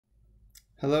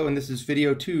Hello, and this is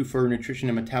video 2 for nutrition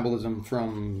and metabolism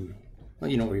from,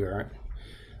 well, you know where you are,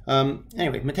 right?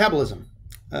 Anyway, metabolism.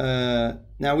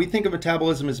 Now we think of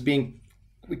metabolism as being,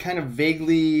 we kind of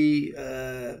vaguely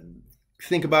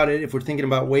think about it if we're thinking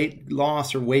about weight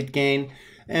loss or weight gain,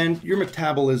 and your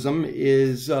metabolism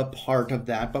is a part of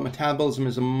that, but metabolism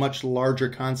is a much larger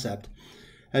concept.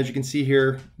 As you can see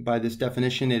here by this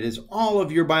definition, it is all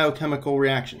of your biochemical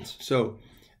reactions. So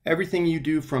everything you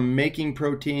do from making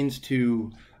proteins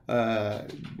to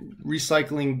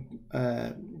recycling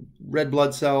red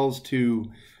blood cells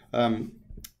to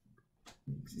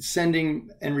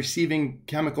sending and receiving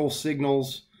chemical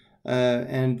signals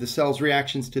and the cell's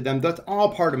reactions to them, that's all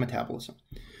part of metabolism.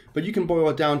 But you can boil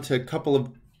it down to a couple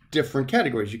of different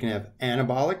categories. You can have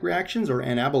anabolic reactions or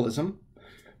anabolism,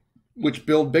 which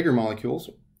build bigger molecules,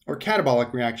 or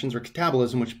catabolic reactions or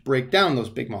catabolism, which break down those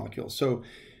big molecules. So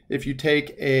if you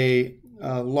take a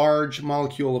large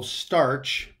molecule of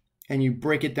starch and you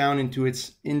break it down into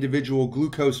its individual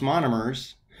glucose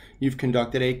monomers, you've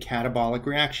conducted a catabolic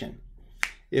reaction.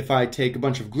 If I take a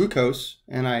bunch of glucose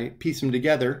and I piece them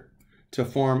together to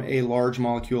form a large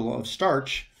molecule of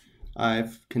starch,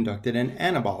 I've conducted an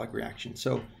anabolic reaction.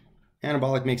 So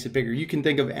anabolic makes it bigger. You can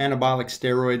think of anabolic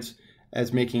steroids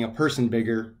as making a person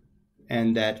bigger,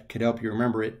 and that could help you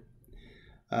remember it.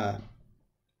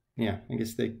 Yeah, I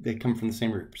guess they come from the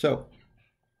same root. So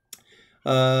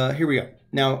here we go.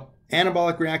 Now,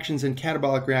 anabolic reactions and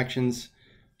catabolic reactions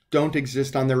don't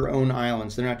exist on their own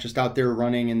islands. They're not just out there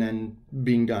running and then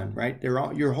being done, right?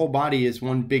 Your whole body is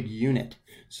one big unit.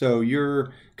 So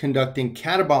you're conducting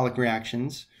catabolic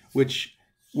reactions, which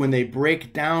when they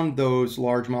break down those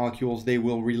large molecules, they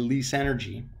will release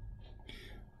energy,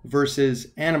 versus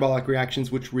anabolic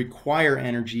reactions, which require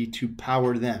energy to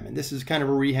power them. And this is kind of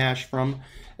a rehash from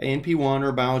A&P 1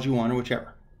 or Biology 1 or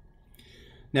whichever.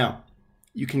 Now,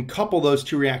 you can couple those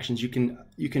two reactions. You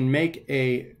can make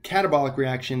a catabolic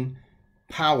reaction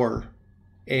power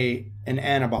an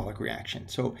anabolic reaction.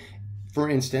 So,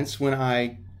 for instance,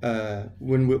 what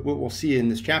we'll see in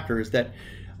this chapter is that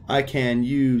I can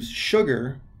use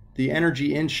sugar, the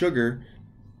energy in sugar.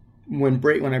 When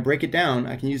I break it down,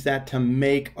 I can use that to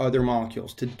make other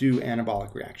molecules, to do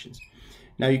anabolic reactions.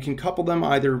 Now you can couple them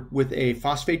either with a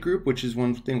phosphate group, which is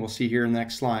one thing we'll see here in the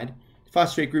next slide.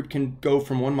 Phosphate group can go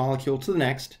from one molecule to the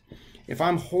next. If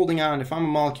I'm holding on, if I'm a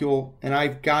molecule and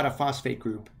I've got a phosphate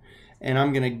group and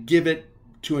I'm going to give it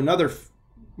to another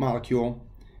molecule,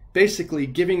 basically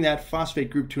giving that phosphate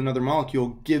group to another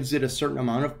molecule gives it a certain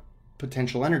amount of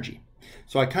potential energy.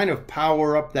 So I kind of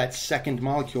power up that second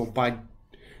molecule by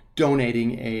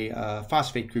donating a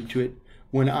phosphate group to it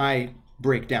when I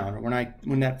break down, or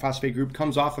when that phosphate group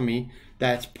comes off of me.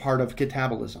 That's part of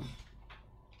catabolism.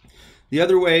 The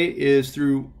other way is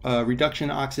through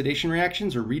reduction oxidation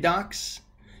reactions, or redox.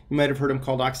 You might have heard them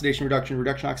called oxidation reduction,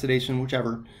 reduction oxidation,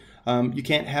 whichever. You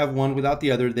can't have one without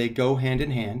the other. They go hand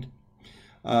in hand.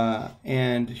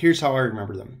 And here's how I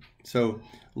remember them. So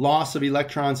loss of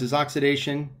electrons is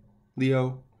oxidation,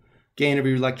 Leo. Gain of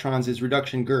your electrons is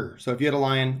reduction, grr. So if you had a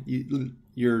lion,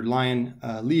 your lion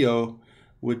Leo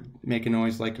would make a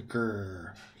noise like a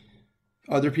grr.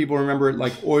 Other people remember it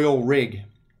like oil rig.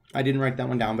 I didn't write that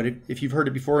one down, but if you've heard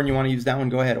it before and you want to use that one,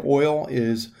 go ahead. Oil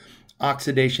is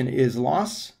oxidation is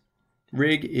loss.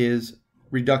 Rig is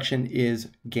reduction is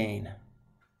gain.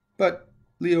 But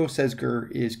Leo says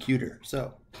grr is cuter,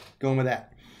 so going with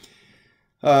that.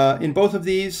 In both of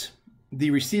these, the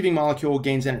receiving molecule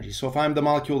gains energy. So if I'm the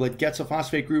molecule that gets a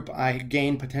phosphate group, I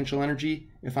gain potential energy.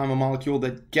 If I'm a molecule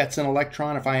that gets an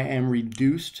electron, if I am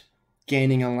reduced,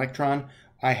 gaining an electron,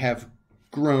 I have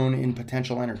grown in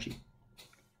potential energy.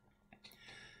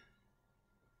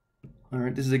 All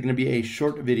right, this is going to be a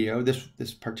short video,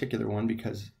 this particular one,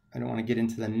 because I don't want to get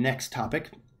into the next topic.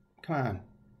 Come on,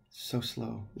 so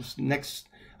slow.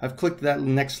 I've clicked that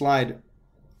next slide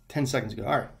 10 seconds ago.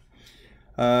 All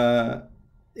right.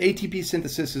 ATP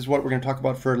synthesis is what we're going to talk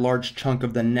about for a large chunk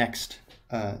of the next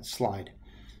slide.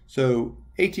 So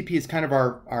ATP is kind of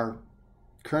our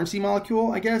currency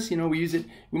molecule, I guess. You know, we use it.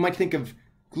 We might think of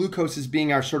glucose as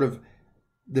being our sort of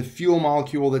the fuel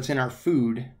molecule that's in our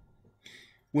food.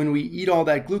 When we eat all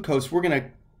that glucose, we're going to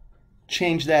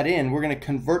change that in. We're going to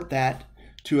convert that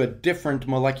to a different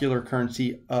molecular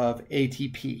currency of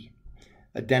ATP,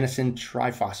 adenosine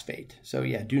triphosphate. So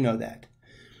yeah, do know that.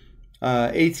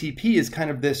 ATP is kind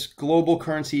of this global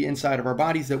currency inside of our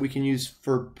bodies that we can use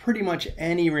for pretty much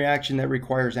any reaction that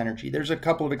requires energy. There's a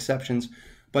couple of exceptions,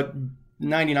 but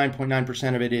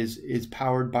 99.9% of it is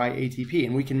powered by ATP.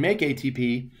 And we can make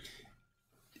ATP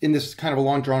in this kind of a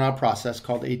long drawn out process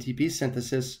called ATP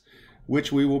synthesis,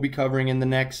 which we will be covering in the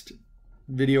next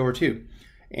video or two.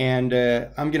 And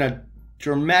I'm going to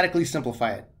dramatically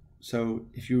simplify it. So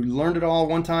if you learned it all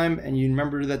one time and you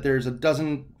remember that there's a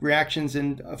dozen reactions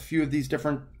in a few of these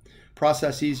different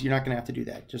processes, you're not going to have to do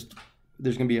that. Just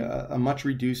there's going to be a much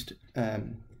reduced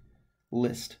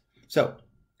list. So,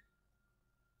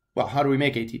 well, how do we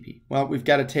make ATP? Well, we've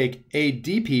got to take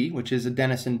ADP, which is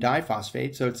adenosine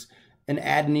diphosphate. So it's an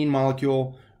adenine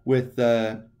molecule with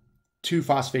 2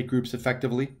 phosphate groups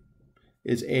effectively,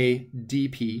 is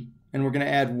ADP. And we're going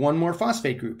to add one more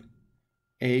phosphate group,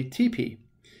 ATP.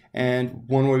 And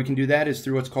one way we can do that is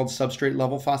through what's called substrate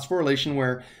level phosphorylation,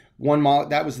 where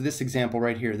that was this example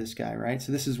right here, this guy, right?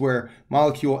 So this is where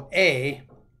molecule A,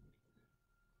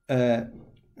 I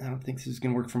don't think this is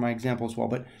going to work for my example as well,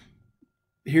 but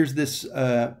here's this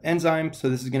enzyme. So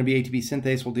this is going to be ATP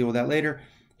synthase. We'll deal with that later.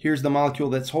 Here's the molecule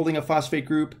that's holding a phosphate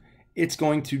group. It's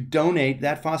going to donate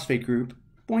that phosphate group,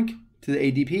 boink, to the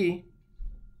ADP,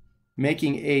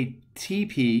 making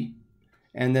ATP.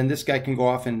 And then this guy can go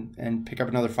off and pick up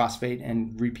another phosphate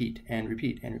and repeat and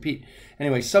repeat and repeat.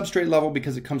 Anyway, substrate level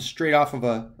because it comes straight off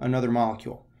of another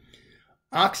molecule.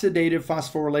 Oxidative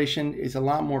phosphorylation is a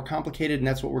lot more complicated, and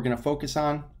that's what we're going to focus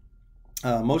on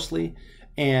mostly.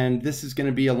 And this is going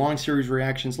to be a long series of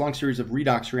reactions, long series of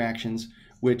redox reactions,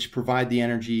 which provide the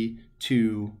energy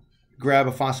to grab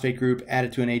a phosphate group, add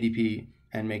it to an ADP,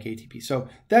 and make ATP. So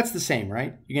that's the same,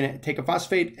 right? You're going to take a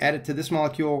phosphate, add it to this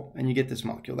molecule, and you get this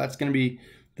molecule. That's going to be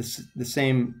the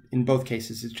same in both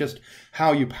cases. It's just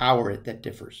how you power it that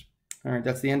differs. All right,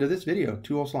 that's the end of this video.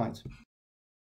 2 whole slides.